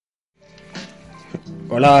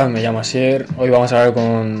Hola, me llamo Asier. Hoy vamos a hablar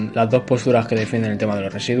con las dos posturas que defienden el tema de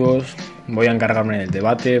los residuos. Voy a encargarme del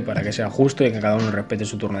debate para que sea justo y que cada uno respete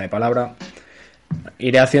su turno de palabra.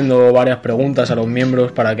 Iré haciendo varias preguntas a los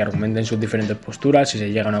miembros para que argumenten sus diferentes posturas y se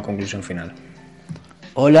llegue a una conclusión final.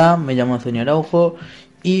 Hola, me llamo Antonio Araujo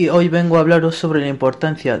y hoy vengo a hablaros sobre la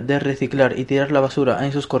importancia de reciclar y tirar la basura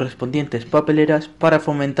en sus correspondientes papeleras para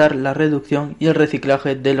fomentar la reducción y el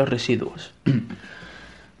reciclaje de los residuos.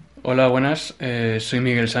 Hola, buenas. Soy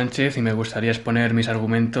Miguel Sánchez y me gustaría exponer mis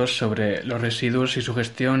argumentos sobre los residuos y su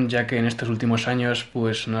gestión, ya que en estos últimos años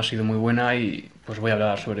pues no ha sido muy buena y pues voy a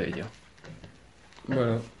hablar sobre ello.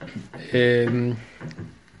 Bueno,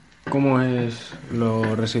 ¿cómo es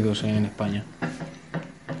los residuos en España?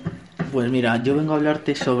 Pues mira, yo vengo a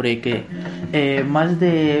hablarte sobre que más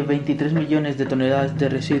de 23 millones de toneladas de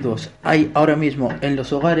residuos hay ahora mismo en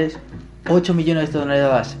los hogares, 8 millones de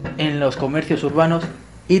toneladas en los comercios urbanos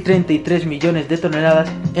y 33 millones de toneladas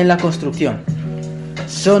en la construcción.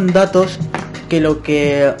 Son datos que lo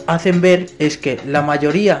que hacen ver es que la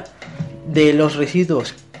mayoría de los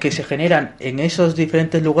residuos que se generan en esos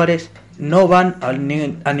diferentes lugares no van a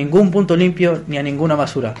ningún punto limpio ni a ninguna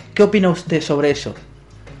basura. ¿Qué opina usted sobre eso?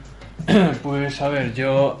 Pues a ver,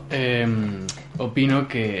 yo opino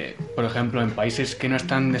que, por ejemplo, en países que no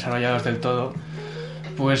están desarrollados del todo,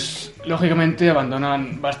 pues lógicamente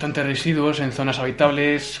abandonan bastantes residuos en zonas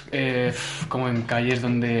habitables, como en calles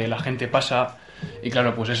donde la gente pasa, y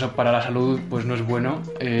claro, pues eso para la salud pues no es bueno.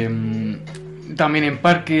 También en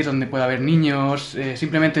parques donde puede haber niños,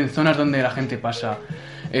 simplemente en zonas donde la gente pasa.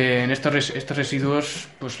 En estos residuos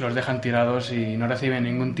pues los dejan tirados y no reciben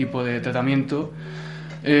ningún tipo de tratamiento.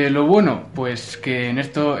 Lo bueno, pues que en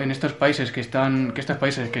estos países estos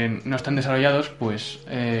países que no están desarrollados, pues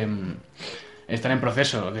están en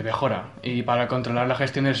proceso de mejora. Y para controlar la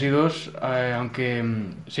gestión de residuos, aunque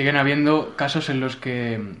siguen habiendo casos en los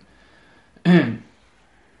que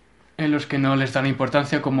no les dan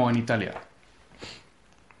importancia, como en Italia.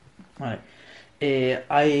 Vale.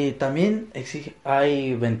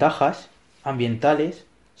 Hay ventajas ambientales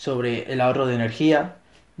sobre el ahorro de energía,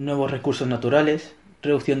 nuevos recursos naturales,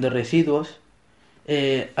 reducción de residuos.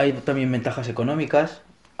 Hay también ventajas económicas,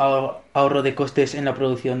 ahorro de costes en la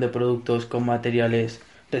producción de productos con materiales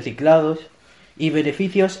reciclados y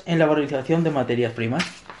beneficios en la valorización de materias primas.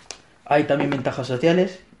 Hay también ventajas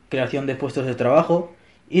sociales, creación de puestos de trabajo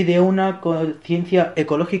y de una conciencia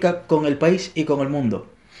ecológica con el país y con el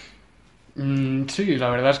mundo. Sí, la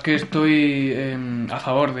verdad es que estoy a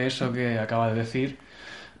favor de eso que acaba de decir,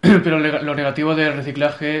 pero lo negativo del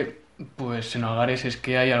reciclaje, pues en hogares es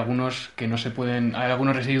que hay hay algunos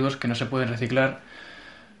residuos que no se pueden reciclar,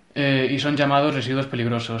 y son llamados residuos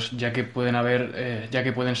peligrosos, ya que pueden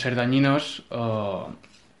ser dañinos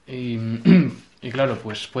y, y claro,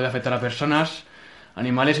 pues puede afectar a personas,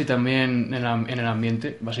 animales y también en el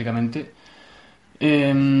ambiente, básicamente.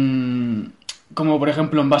 Como por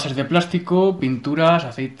ejemplo envases de plástico, pinturas,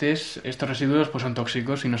 aceites. Estos residuos pues son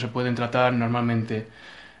tóxicos y no se pueden tratar normalmente.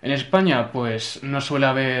 En España pues no suele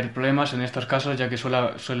haber problemas en estos casos, ya que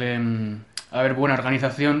suele haber buena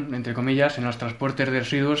organización, entre comillas, en los transportes de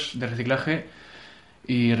residuos de reciclaje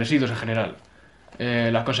y residuos en general.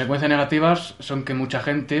 Las consecuencias negativas son que mucha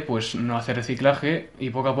gente pues no hace reciclaje y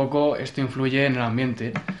poco a poco esto influye en el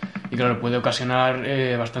ambiente. Y claro, puede ocasionar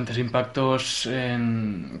bastantes impactos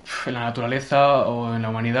en la naturaleza o en la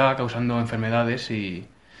humanidad, causando enfermedades y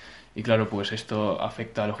claro, pues esto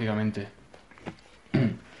afecta lógicamente.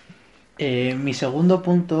 Mi segundo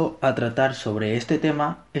punto a tratar sobre este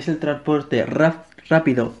tema es el transporte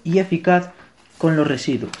rápido y eficaz con los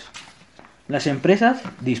residuos. Las empresas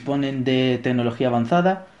disponen de tecnología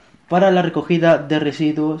avanzada para la recogida de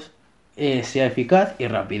residuos sea eficaz y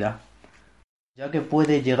rápida, ya que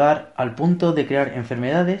puede llegar al punto de crear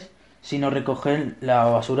enfermedades si no recogen la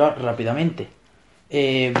basura rápidamente.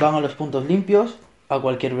 Van a los puntos limpios, a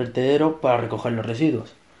cualquier vertedero para recoger los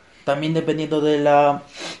residuos. También dependiendo de la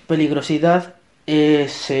peligrosidad,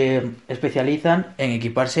 se especializan en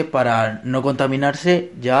equiparse para no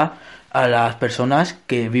contaminarse ya a las personas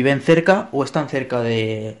que viven cerca o están cerca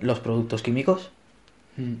de los productos químicos.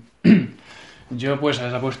 Yo pues a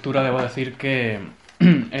esa postura debo decir que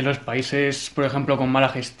en los países, por ejemplo, con mala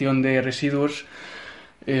gestión de residuos,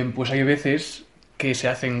 pues hay veces que se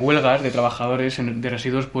hacen huelgas de trabajadores de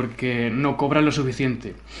residuos porque no cobran lo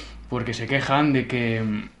suficiente, porque se quejan de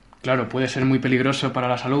que, claro, puede ser muy peligroso para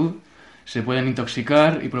la salud, se pueden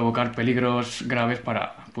intoxicar y provocar peligros graves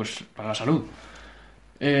para la salud.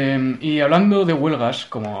 Y hablando de huelgas,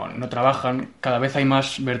 como no trabajan, cada vez hay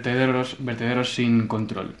más vertederos sin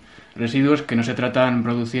control. Residuos que no se tratan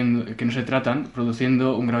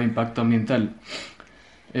produciendo un grave impacto ambiental.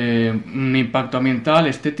 un impacto ambiental,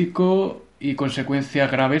 estético y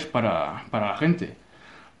consecuencias graves para la gente.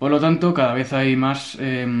 Por lo tanto, cada vez hay más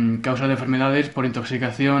causas de enfermedades por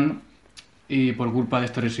intoxicación y por culpa de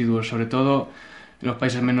estos residuos, sobre todo en los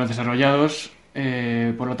países menos desarrollados.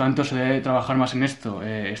 Por lo tanto, se debe trabajar más en esto.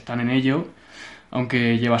 Están en ello,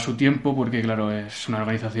 aunque lleva su tiempo, porque claro, es una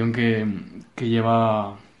organización que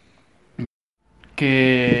lleva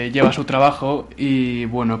su trabajo. Y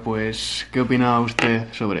bueno, pues, ¿qué opina usted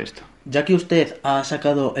sobre esto? Ya que usted ha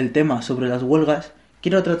sacado el tema sobre las huelgas,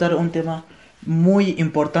 quiero tratar un tema muy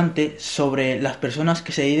importante sobre las personas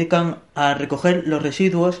que se dedican a recoger los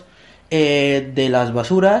residuos de las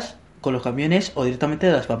basuras con los camiones o directamente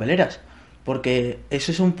de las papeleras, porque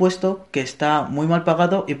eso es un puesto que está muy mal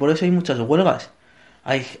pagado y por eso hay muchas huelgas.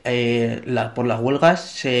 Por las huelgas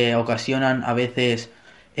se ocasionan a veces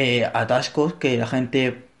atascos que la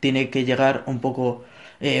gente tiene que llegar un poco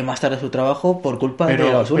más tarde a su trabajo por culpa de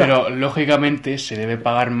la basura. Pero lógicamente se debe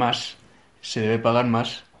pagar más,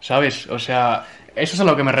 ¿sabes? O sea, eso es a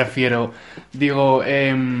lo que me refiero. Digo,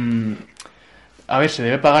 a ver, se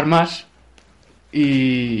debe pagar más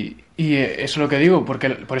y eso es lo que digo, porque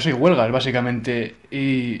por eso hay huelgas, básicamente.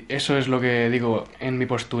 Y eso es lo que digo en mi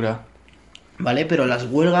postura. Vale, pero las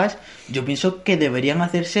huelgas yo pienso que deberían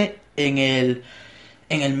hacerse en el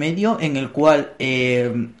medio en el cual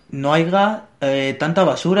no haya tanta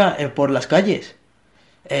basura por las calles.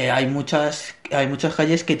 Hay muchas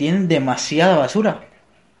calles que tienen demasiada basura.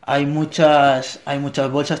 Hay muchas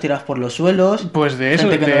bolsas tiradas por los suelos. Pues de eso,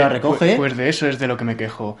 gente que no la recoge. Pues de eso es de lo que me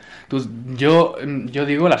quejo. Yo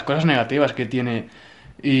digo las cosas negativas que tiene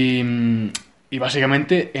y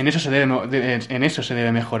básicamente en eso se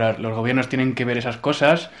debe mejorar. Los gobiernos tienen que ver esas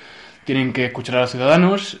cosas, tienen que escuchar a los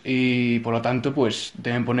ciudadanos y por lo tanto pues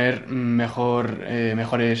deben poner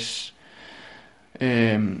mejores,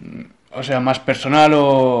 o sea, más personal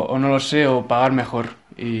o no lo sé, o pagar mejor,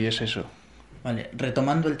 y es eso. Vale,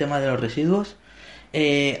 retomando el tema de los residuos,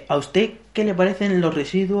 ¿a usted qué le parecen los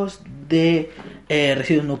residuos de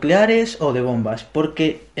residuos nucleares o de bombas?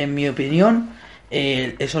 Porque en mi opinión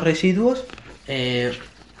esos residuos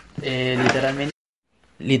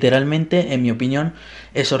literalmente en mi opinión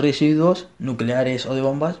esos residuos nucleares o de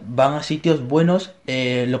bombas van a sitios buenos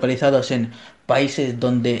localizados en países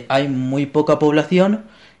donde hay muy poca población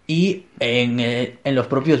y en los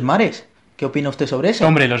propios mares. ¿Qué opina usted sobre eso?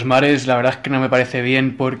 Hombre, los mares la verdad es que no me parece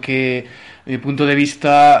bien porque, desde mi punto de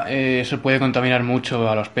vista, eso puede contaminar mucho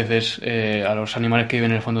a los peces, a los animales que viven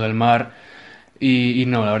en el fondo del mar. Y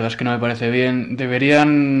no, la verdad es que no me parece bien.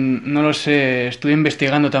 Deberían, no lo sé, estuve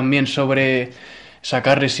investigando también sobre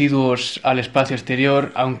sacar residuos al espacio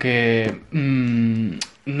exterior, aunque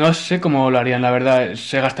no sé cómo lo harían, la verdad.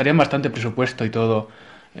 Se gastarían bastante presupuesto y todo.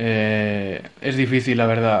 Es difícil, la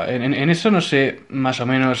verdad. En eso no sé más o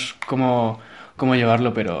menos cómo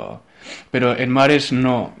llevarlo, pero en mares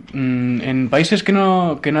no. En países que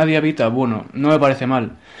nadie habita, bueno, no me parece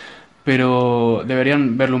mal, pero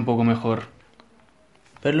deberían verlo un poco mejor.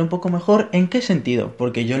 ¿Verlo un poco mejor? ¿En qué sentido?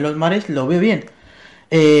 Porque yo en los mares lo veo bien.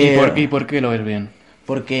 ¿Y por qué lo ves bien?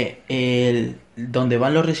 Porque donde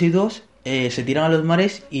van los residuos se tiran a los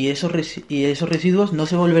mares y esos residuos no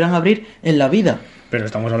se volverán a abrir en la vida. Pero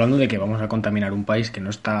estamos hablando de que vamos a contaminar un país que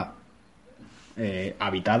no está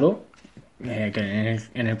habitado,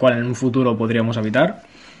 en el cual en un futuro podríamos habitar,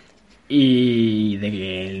 y de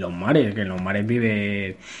que en los mares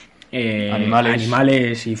vive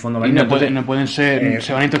animales y fondo marino. Y no pueden ser,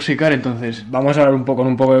 se van a intoxicar, entonces. Vamos a hablar con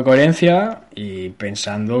un poco de coherencia y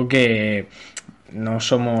pensando que no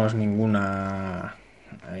somos ninguna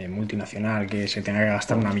multinacional que se tenga que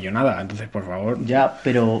gastar una millonada, entonces por favor. Ya,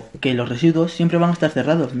 pero que los residuos siempre van a estar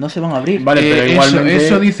cerrados, no se van a abrir. Vale, pero igualmente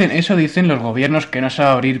eso dicen los gobiernos, que no se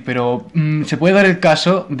va a abrir, pero se puede dar el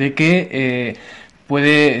caso de que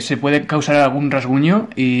se puede causar algún rasguño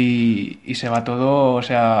y se va todo, o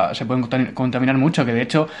sea, se pueden contaminar mucho, que de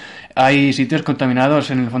hecho hay sitios contaminados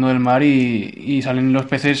en el fondo del mar y salen los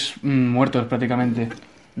peces muertos prácticamente.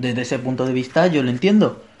 Desde ese punto de vista yo lo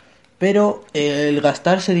entiendo. Pero el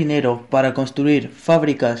gastarse dinero para construir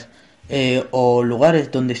fábricas o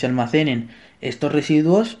lugares donde se almacenen estos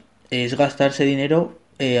residuos es gastarse dinero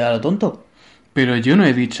a lo tonto. Pero yo no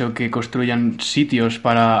he dicho que construyan sitios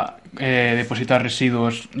para depositar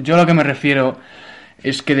residuos. Yo a lo que me refiero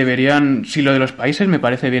es que deberían, si lo de los países me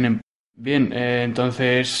parece bien,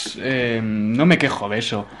 entonces no me quejo de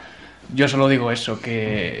eso. Yo solo digo eso,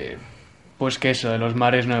 que eso de los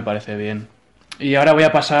mares no me parece bien. Y ahora voy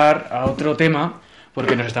a pasar a otro tema,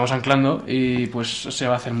 porque nos estamos anclando y pues se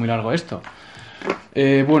va a hacer muy largo esto.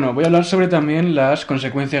 Bueno, voy a hablar sobre también las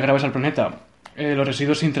consecuencias graves al planeta. los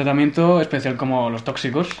residuos sin tratamiento, especial como los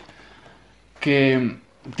tóxicos, que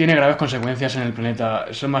tiene graves consecuencias en el planeta.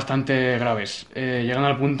 Son bastante graves, llegando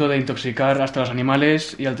al punto de intoxicar hasta los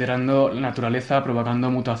animales y alterando la naturaleza,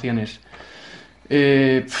 provocando mutaciones.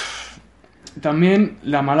 También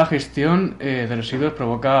la mala gestión de residuos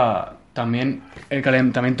provoca también el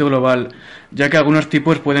calentamiento global, ya que algunos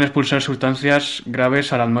tipos pueden expulsar sustancias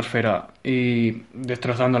graves a la atmósfera y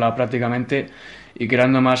destrozándola prácticamente y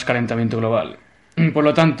creando más calentamiento global. Por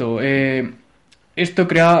lo tanto, esto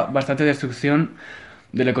crea bastante destrucción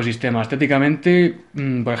del ecosistema. Estéticamente,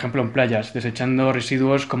 por ejemplo, en playas, desechando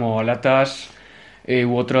residuos como latas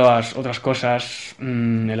u otras cosas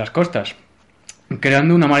en las costas,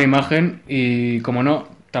 creando una mala imagen y, como no,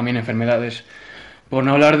 también enfermedades. Por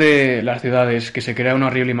no hablar de las ciudades, que se crea una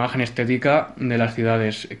horrible imagen estética de las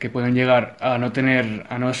ciudades, que pueden llegar a no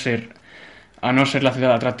ser la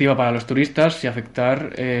ciudad atractiva para los turistas y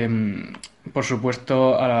afectar, por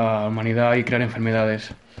supuesto, a la humanidad y crear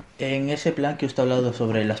enfermedades. En ese plan que usted ha hablado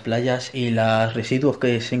sobre las playas y los residuos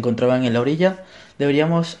que se encontraban en la orilla,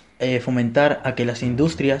 deberíamos fomentar a que las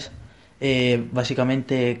industrias,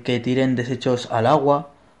 básicamente, que tiren desechos al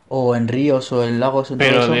agua o en ríos o en lagos.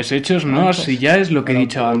 Pero desechos no, si ya es lo que he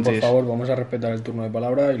dicho antes. Por favor, vamos a respetar el turno de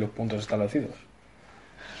palabra y los puntos establecidos.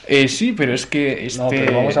 Sí, pero es que No,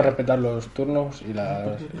 pero vamos a respetar los turnos y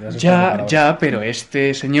las Ya, pero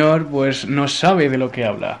este señor pues no sabe de lo que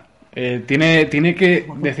habla. Tiene que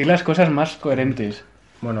decir las cosas más coherentes.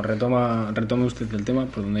 Bueno, retome usted el tema,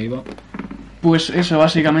 por donde iba. Pues eso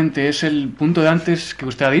básicamente es el punto de antes que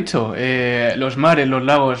usted ha dicho. Los mares, los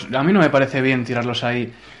lagos, a mí no me parece bien tirarlos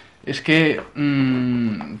ahí. Es que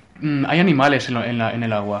hay animales en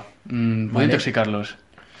el agua. Puede intoxicarlos.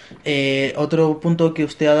 Otro punto que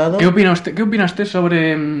usted ha dado. ¿Qué opina usted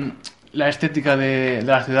sobre la estética de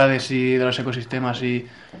las ciudades y de los ecosistemas y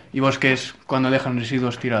bosques cuando dejan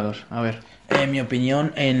residuos tirados? A ver. En mi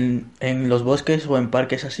opinión, en los bosques o en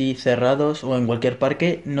parques así cerrados o en cualquier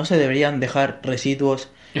parque no se deberían dejar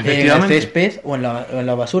residuos en el césped o en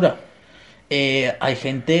la basura. Hay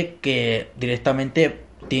gente que directamente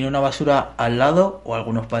tiene una basura al lado o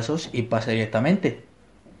algunos pasos y pasa directamente.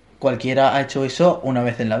 Cualquiera ha hecho eso una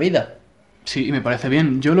vez en la vida. Sí, me parece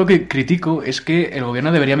bien. Yo lo que critico es que el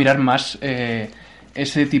gobierno debería mirar más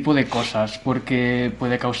ese tipo de cosas porque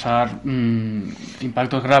puede causar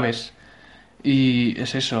impactos graves. Y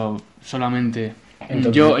es eso, solamente.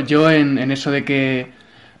 Entonces, yo en eso de que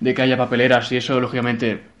haya papeleras y eso,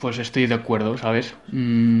 lógicamente, pues estoy de acuerdo, ¿sabes?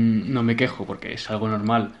 No me quejo porque es algo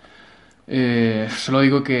normal. Solo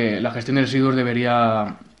digo que la gestión de residuos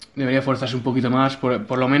debería forzarse un poquito más,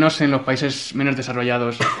 por lo menos en los países menos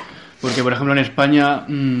desarrollados. Porque, por ejemplo, en España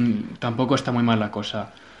tampoco está muy mal la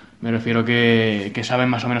cosa. Me refiero que saben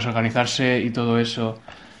más o menos organizarse y todo eso.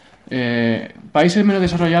 Países menos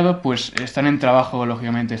desarrollados pues están en trabajo,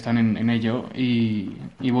 lógicamente están en ello y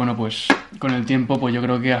bueno, pues con el tiempo pues yo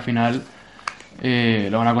creo que al final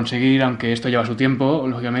lo van a conseguir, aunque esto lleva su tiempo,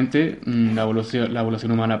 lógicamente. La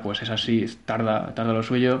evolución humana pues es así, tarda lo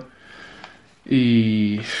suyo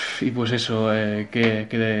y pues eso, ¿qué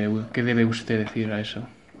debe usted decir a eso?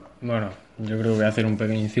 Bueno, yo creo que voy a hacer un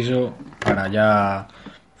pequeño inciso para ya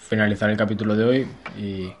finalizar el capítulo de hoy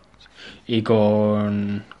y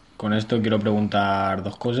con esto quiero preguntar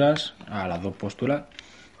dos cosas a las dos posturas.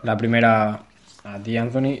 La primera, a ti,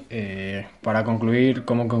 Anthony, para concluir,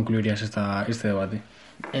 ¿cómo concluirías este debate?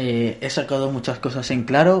 He sacado muchas cosas en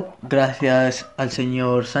claro gracias al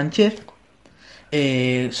señor Sánchez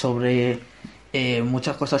sobre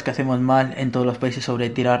muchas cosas que hacemos mal en todos los países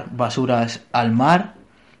sobre tirar basuras al mar.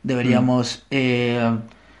 Deberíamos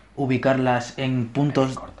ubicarlas en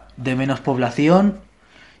puntos de menos población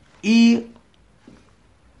y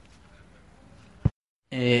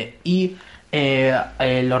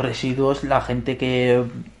los residuos, la gente que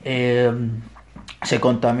se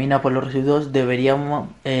contamina por los residuos,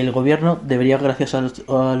 el gobierno debería, gracias a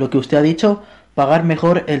lo que usted ha dicho, pagar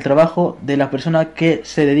mejor el trabajo de la persona que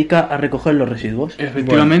se dedica a recoger los residuos.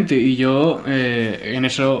 Efectivamente, y yo en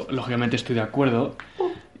eso lógicamente estoy de acuerdo.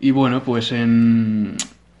 Y bueno, pues en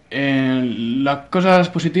las cosas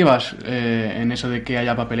positivas, en eso de que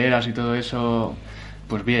haya papeleras y todo eso,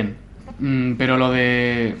 pues bien. Pero lo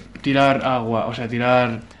de tirar agua, o sea,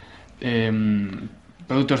 tirar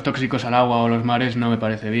productos tóxicos al agua o los mares no me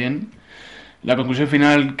parece bien. La conclusión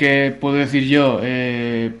final que puedo decir yo,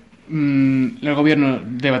 el gobierno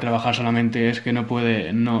debe trabajar solamente, es que no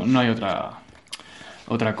hay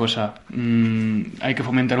otra cosa. Hay que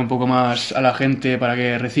fomentar un poco más a la gente para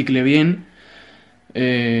que recicle bien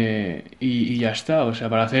y ya está, o sea,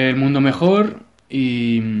 para hacer el mundo mejor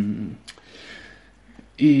y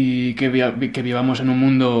y que vivamos en un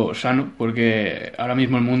mundo sano, porque ahora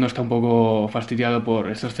mismo el mundo está un poco fastidiado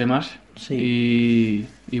por estos temas. Sí.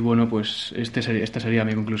 Y bueno, pues esta sería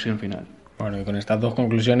mi conclusión final. Bueno, y con estas dos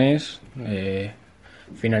conclusiones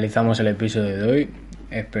finalizamos el episodio de hoy.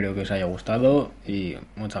 Espero que os haya gustado y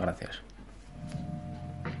muchas gracias.